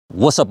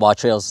What's up, All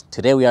Trails?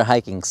 Today we are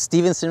hiking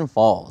Stevenson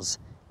Falls.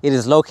 It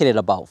is located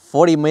about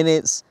 40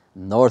 minutes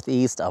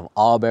northeast of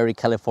Auberry,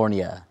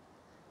 California.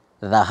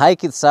 The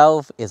hike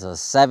itself is a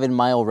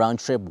 7-mile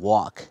round-trip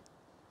walk.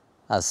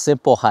 A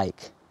simple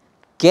hike.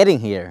 Getting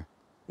here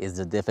is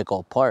the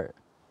difficult part.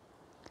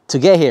 To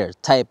get here,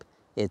 type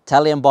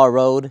Italian Bar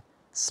Road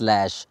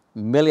 /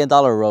 Million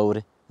Dollar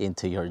Road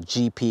into your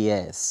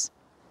GPS.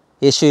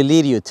 It should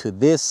lead you to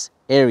this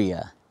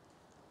area.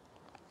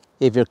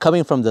 If you're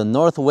coming from the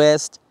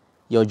northwest,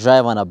 you'll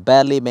drive on a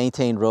badly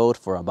maintained road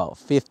for about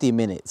 50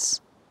 minutes.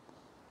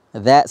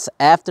 That's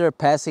after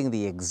passing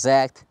the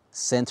exact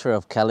center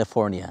of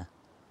California.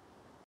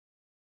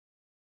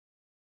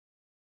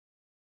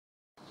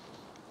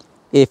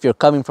 If you're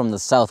coming from the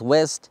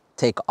southwest,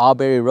 take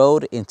Auberry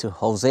Road into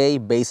Jose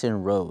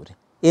Basin Road,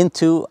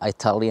 into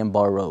Italian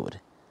Bar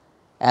Road.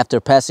 After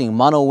passing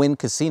Mono Wind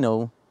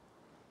Casino,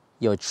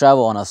 you'll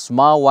travel on a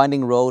small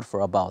winding road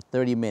for about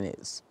 30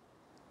 minutes.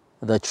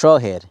 The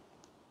trailhead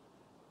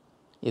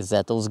is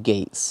at those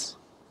gates.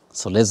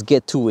 So let's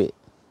get to it.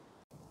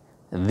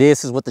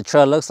 This is what the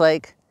trail looks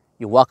like.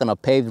 You walk on a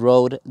paved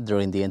road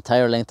during the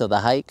entire length of the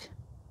hike.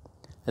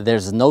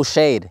 There's no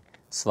shade,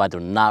 so I do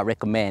not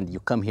recommend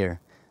you come here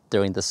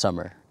during the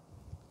summer.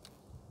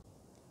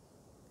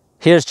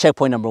 Here's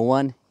checkpoint number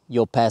 1.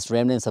 You'll pass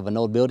remnants of an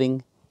old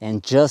building,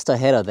 and just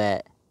ahead of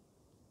that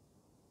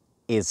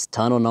is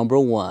tunnel number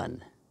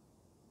 1.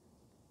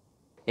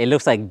 It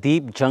looks like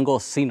deep jungle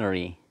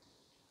scenery.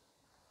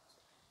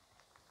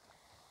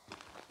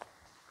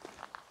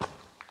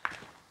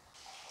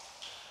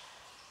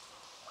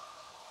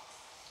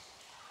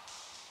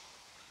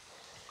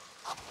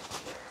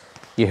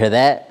 You hear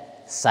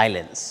that?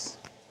 Silence.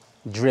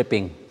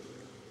 Dripping.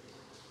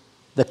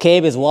 The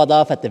cave is walled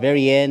off at the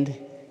very end,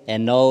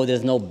 and no,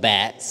 there's no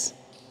bats.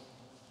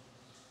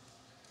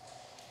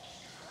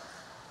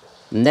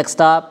 Next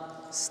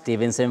stop,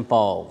 Stevenson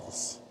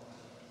Falls.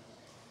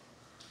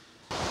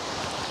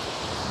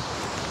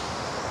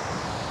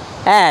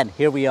 And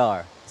here we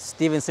are,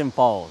 Stevenson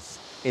Falls.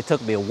 It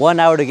took me 1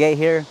 hour to get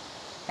here,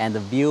 and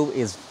the view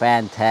is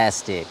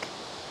fantastic.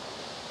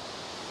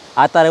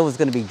 I thought it was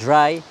gonna be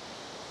dry,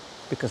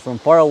 because from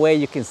far away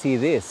you can see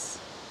this.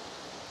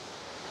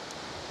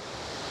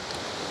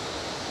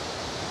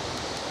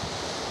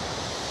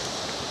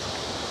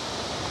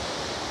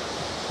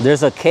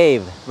 There's a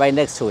cave right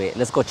next to it.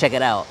 Let's go check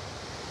it out.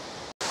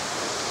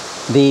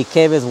 The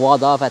cave is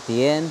walled off at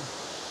the end.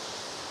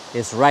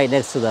 It's right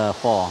next to the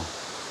fall.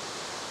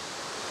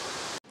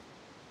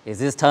 Is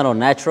this tunnel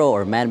natural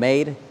or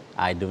man-made?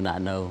 I do not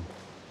know.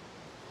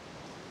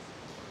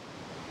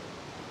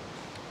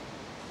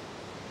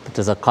 But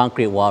there's a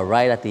concrete wall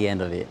right at the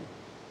end of it.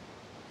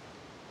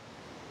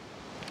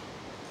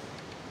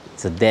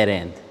 It's a dead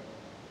end.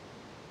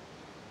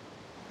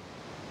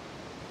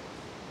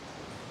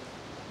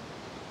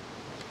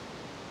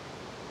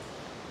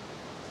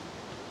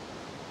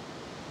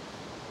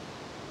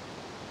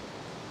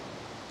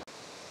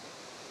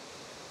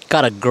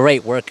 Got a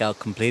great workout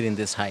completing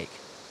this hike.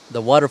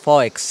 The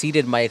waterfall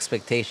exceeded my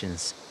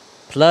expectations.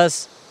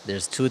 Plus,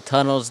 there's 2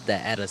 tunnels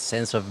that add a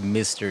sense of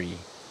mystery.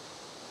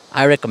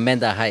 I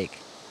recommend that hike.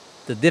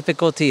 The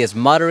difficulty is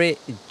moderate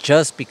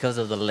just because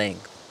of the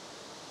length.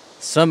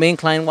 Some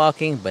incline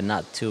walking, but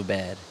not too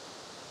bad.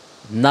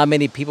 Not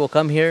many people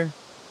come here.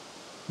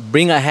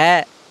 Bring a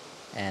hat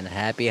and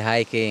happy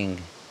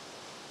hiking.